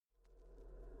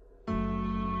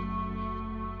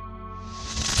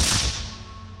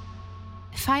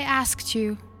If I asked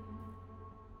you,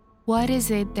 what is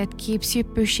it that keeps you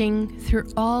pushing through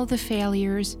all the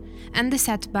failures and the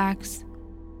setbacks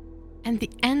and the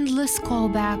endless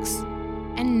callbacks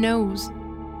and no's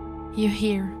you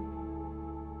hear?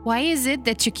 Why is it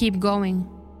that you keep going?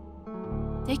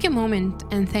 Take a moment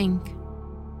and think.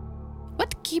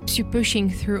 What keeps you pushing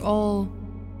through all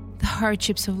the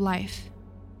hardships of life?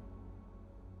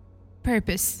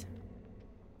 Purpose.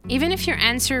 Even if your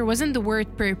answer wasn't the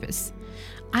word purpose,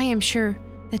 I am sure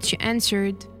that you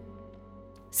answered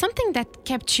something that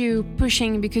kept you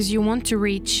pushing because you want to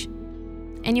reach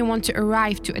and you want to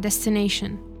arrive to a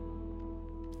destination.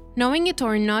 Knowing it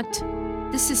or not,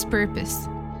 this is purpose.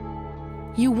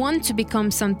 You want to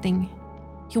become something.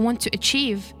 You want to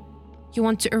achieve. You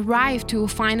want to arrive to a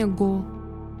final goal.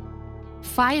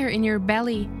 Fire in your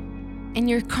belly and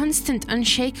your constant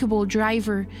unshakable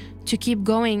driver to keep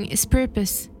going is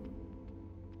purpose.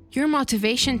 Your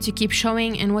motivation to keep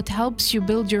showing and what helps you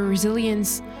build your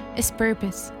resilience is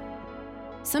purpose.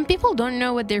 Some people don't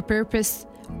know what their purpose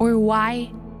or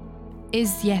why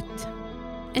is yet.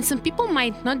 And some people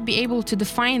might not be able to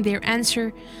define their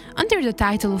answer under the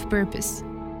title of purpose.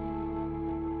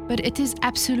 But it is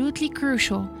absolutely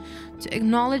crucial to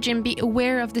acknowledge and be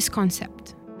aware of this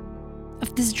concept,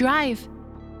 of this drive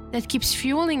that keeps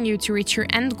fueling you to reach your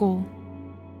end goal.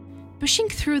 Pushing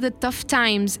through the tough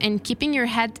times and keeping your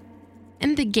head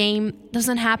in the game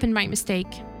doesn't happen by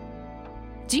mistake.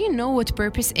 Do you know what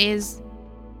purpose is?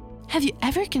 Have you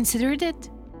ever considered it?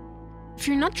 If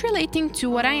you're not relating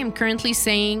to what I am currently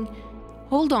saying,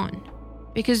 hold on,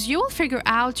 because you will figure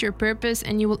out your purpose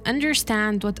and you will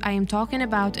understand what I am talking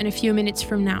about in a few minutes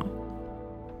from now.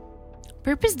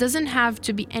 Purpose doesn't have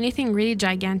to be anything really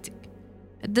gigantic.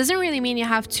 It doesn't really mean you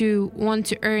have to want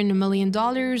to earn $1 million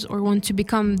or want to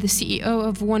become the CEO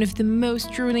of one of the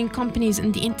most ruling companies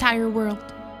in the entire world.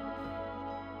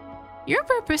 Your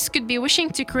purpose could be wishing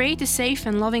to create a safe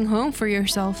and loving home for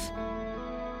yourself,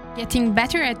 getting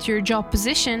better at your job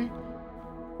position,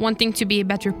 wanting to be a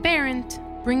better parent,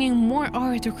 bringing more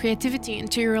art or creativity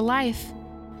into your life,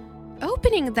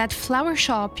 opening that flower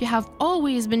shop you have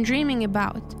always been dreaming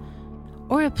about,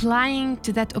 or applying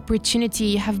to that opportunity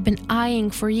you have been eyeing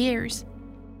for years.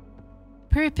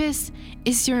 Purpose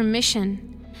is your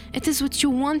mission. It is what you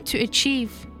want to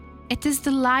achieve. It is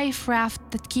the life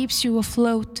raft that keeps you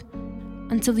afloat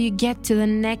until you get to the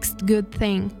next good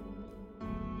thing.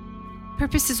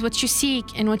 Purpose is what you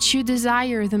seek and what you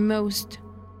desire the most.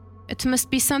 It must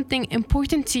be something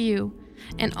important to you,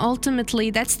 and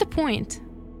ultimately that's the point.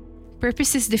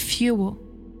 Purpose is the fuel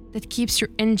that keeps your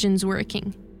engines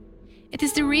working. It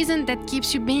is the reason that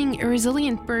keeps you being a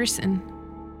resilient person.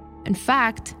 In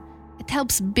fact, it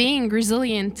helps being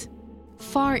resilient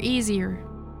far easier.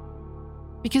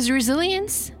 Because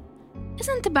resilience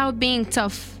isn't about being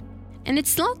tough, and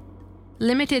it's not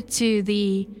limited to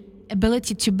the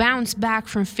ability to bounce back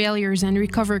from failures and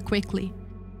recover quickly.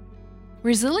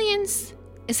 Resilience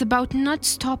is about not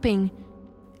stopping,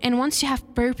 and once you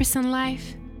have purpose in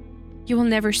life, you will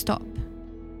never stop.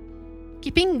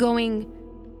 Keeping going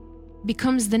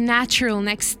becomes the natural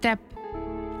next step.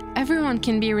 Everyone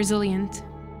can be resilient,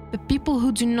 but people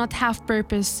who do not have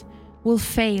purpose will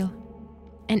fail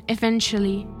and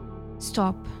eventually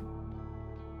stop.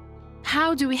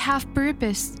 How do we have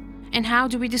purpose, and how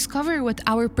do we discover what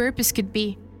our purpose could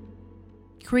be?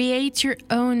 Create your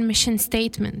own mission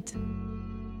statement.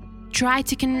 Try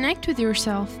to connect with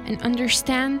yourself and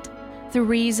understand the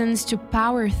reasons to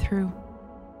power through.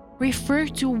 Refer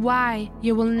to why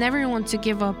you will never want to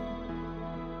give up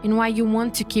and why you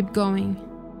want to keep going.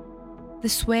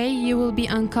 This way, you will be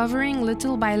uncovering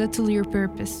little by little your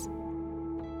purpose.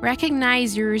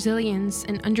 Recognize your resilience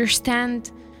and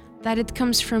understand that it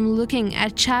comes from looking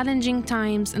at challenging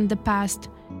times in the past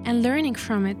and learning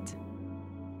from it.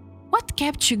 What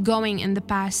kept you going in the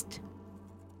past?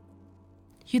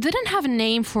 You didn't have a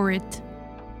name for it,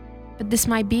 but this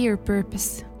might be your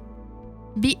purpose.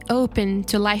 Be open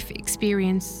to life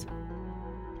experience.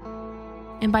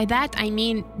 And by that I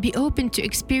mean be open to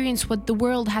experience what the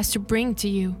world has to bring to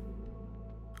you.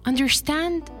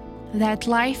 Understand that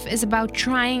life is about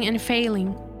trying and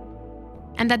failing,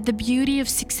 and that the beauty of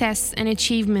success and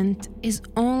achievement is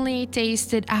only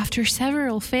tasted after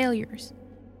several failures.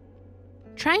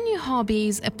 Try new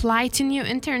hobbies, apply to new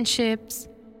internships,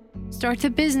 start a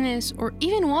business, or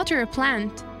even water a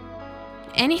plant.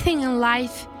 Anything in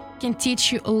life can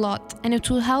teach you a lot, and it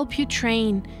will help you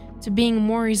train to being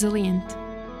more resilient.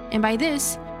 And by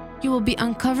this, you will be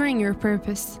uncovering your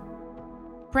purpose.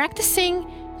 Practicing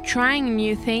trying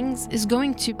new things is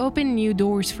going to open new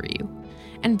doors for you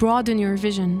and broaden your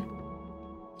vision.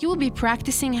 You will be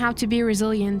practicing how to be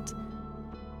resilient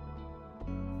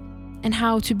and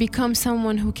how to become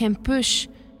someone who can push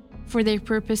for their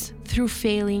purpose through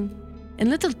failing in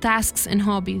little tasks and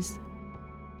hobbies.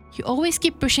 You always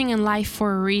keep pushing in life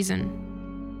for a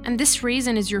reason, and this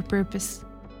reason is your purpose.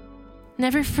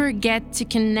 Never forget to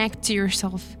connect to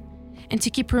yourself and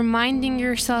to keep reminding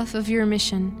yourself of your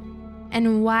mission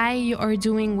and why you are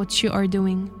doing what you are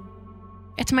doing.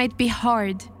 It might be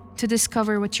hard to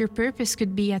discover what your purpose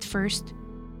could be at first,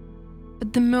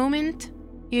 but the moment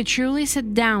you truly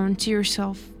sit down to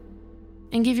yourself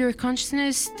and give your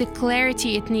consciousness the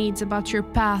clarity it needs about your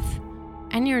path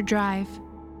and your drive,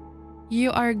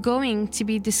 you are going to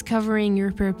be discovering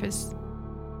your purpose.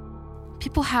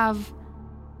 People have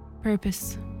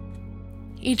purpose.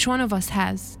 Each one of us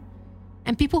has.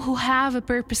 And people who have a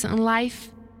purpose in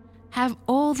life have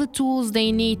all the tools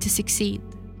they need to succeed.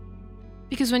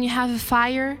 Because when you have a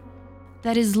fire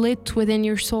that is lit within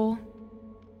your soul,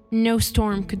 no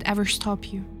storm could ever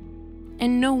stop you,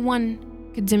 and no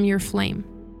one could dim your flame.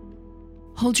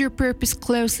 Hold your purpose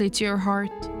closely to your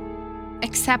heart.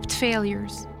 Accept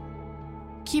failures.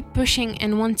 Keep pushing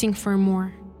and wanting for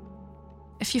more.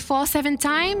 If you fall 7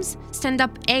 times, stand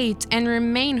up 8 and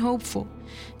remain hopeful,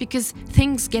 because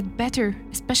things get better,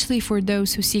 especially for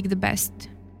those who seek the best.